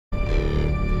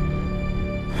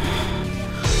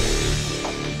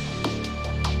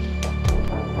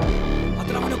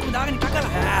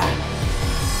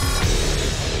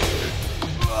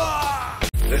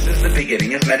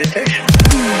beginning of meditation.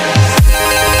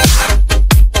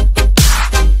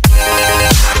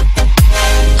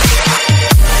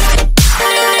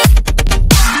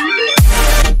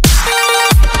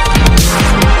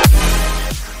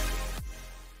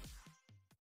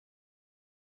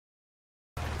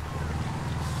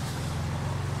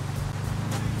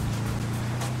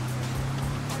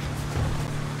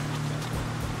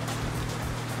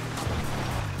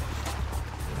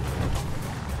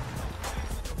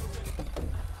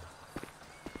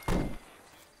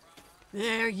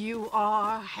 There you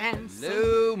are, handsome.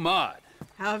 Hello, Maud.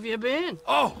 How have you been?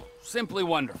 Oh, simply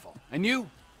wonderful. And you?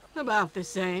 About the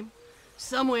same.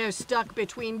 Somewhere stuck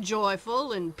between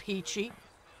joyful and peachy.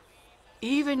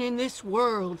 Even in this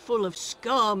world full of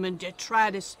scum and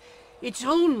detritus, it's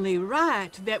only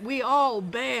right that we all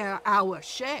bear our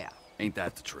share. Ain't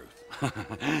that the truth?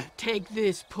 Take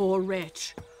this poor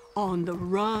wretch, on the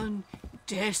run,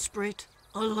 desperate,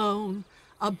 alone,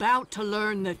 about to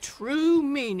learn the true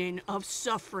meaning of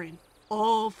suffering,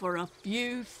 all for a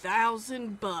few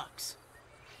 $1,000.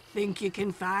 Think you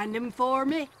can find him for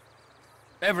me?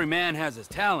 Every man has his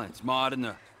talents, Maud, and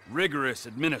the rigorous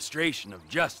administration of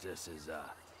justice is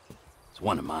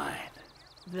one of mine.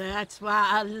 That's why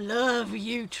I love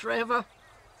you, Trevor.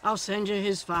 I'll send you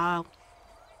his file.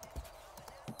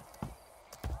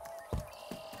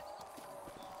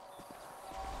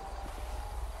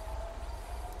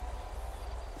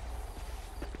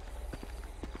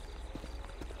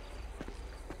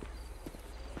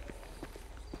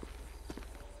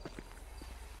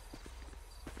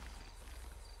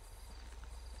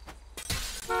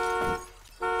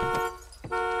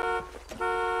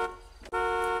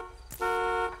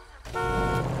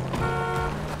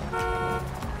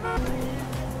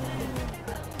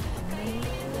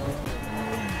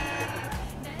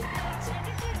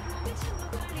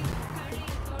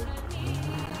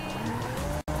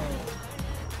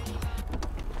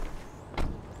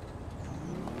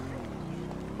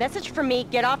 Message from me,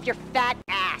 get off your fat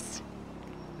ass.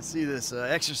 I see this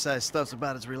exercise stuff's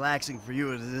about as relaxing for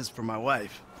you as it is for my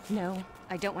wife. No,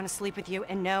 I don't want to sleep with you,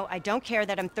 and no, I don't care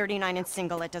that I'm 39 and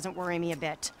single. It doesn't worry me a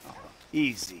bit.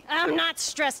 Easy. I'm not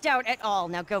stressed out at all.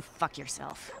 Now go fuck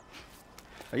yourself.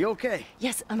 Are you okay?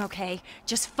 Yes, I'm okay.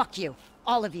 Just fuck you.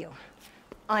 All of you.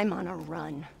 I'm on a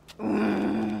run.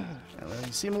 Well,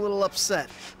 you seem a little upset.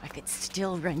 I could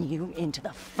still run you into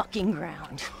the fucking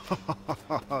ground.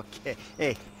 Okay.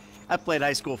 Hey, I played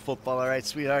high school football, all right,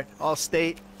 sweetheart? All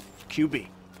state, QB.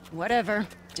 Whatever.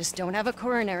 Just don't have a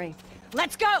coronary.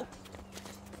 Let's go!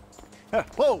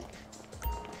 Whoa!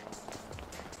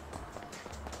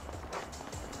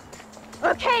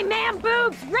 Okay, man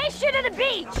boobs, race you to the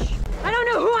beach! I don't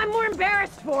know who I'm more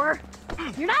embarrassed for.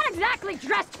 You're not exactly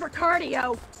dressed for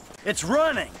cardio. It's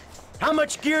running! How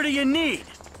much gear do you need?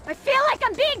 I feel like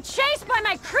I'm being chased by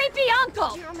my creepy uncle!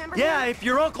 Do you remember Yeah, him? if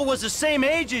your uncle was the same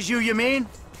age as you mean?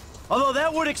 Although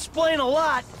that would explain a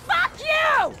lot. Fuck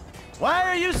you! Why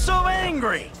are you so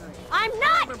angry? I'm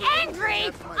not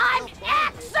angry! I'm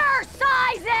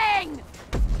exercising!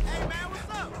 Hey man,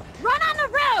 what's up? Run on the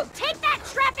road! Take that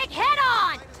traffic head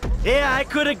on! Yeah, I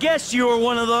could have guessed you were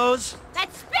one of those.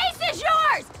 That space is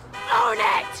yours! Own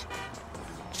it!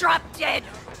 Drop dead!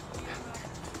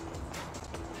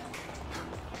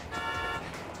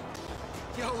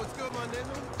 Yo, what's good, my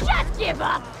nigga? Just give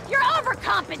up! You're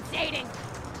overcompensating!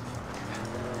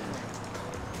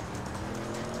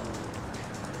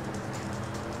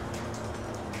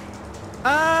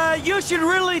 You should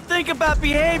really think about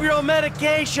behavioral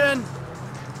medication.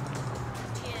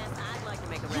 Yes, I'd like to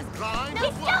make a Blind?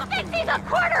 He still thinks he's a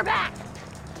quarterback!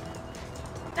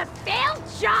 The failed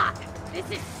jock! This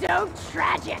is so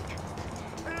tragic!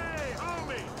 Hey,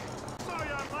 homie! Saw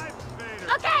you on Life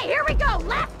Invader. Okay, here we go!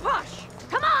 Left push!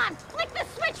 Come on! Flick the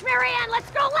switch, Marianne! Let's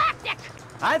go lactic!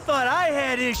 I thought I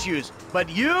had issues, but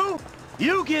you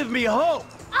give me hope.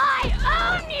 I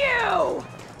own you!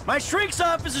 My shrink's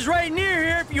office is right near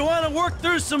here if you want to work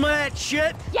through some of that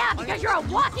shit. Yeah, because you're a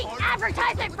walking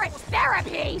advertisement for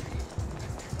therapy!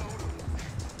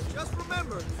 Just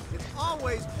remember, it's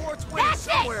always 420 That's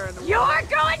somewhere in it! the You're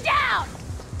going down!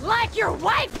 Like your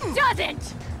wife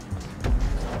doesn't!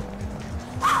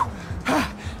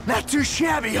 Not too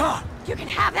shabby, huh? You can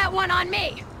have that one on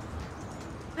me!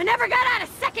 I never got out of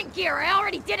second gear. I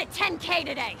already did it 10K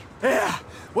today. Yeah,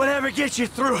 whatever gets you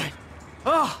through it.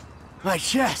 Oh, my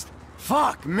chest.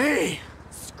 Fuck me.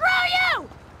 Screw you!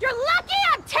 You're lucky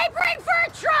I'm tapering for a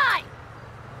try!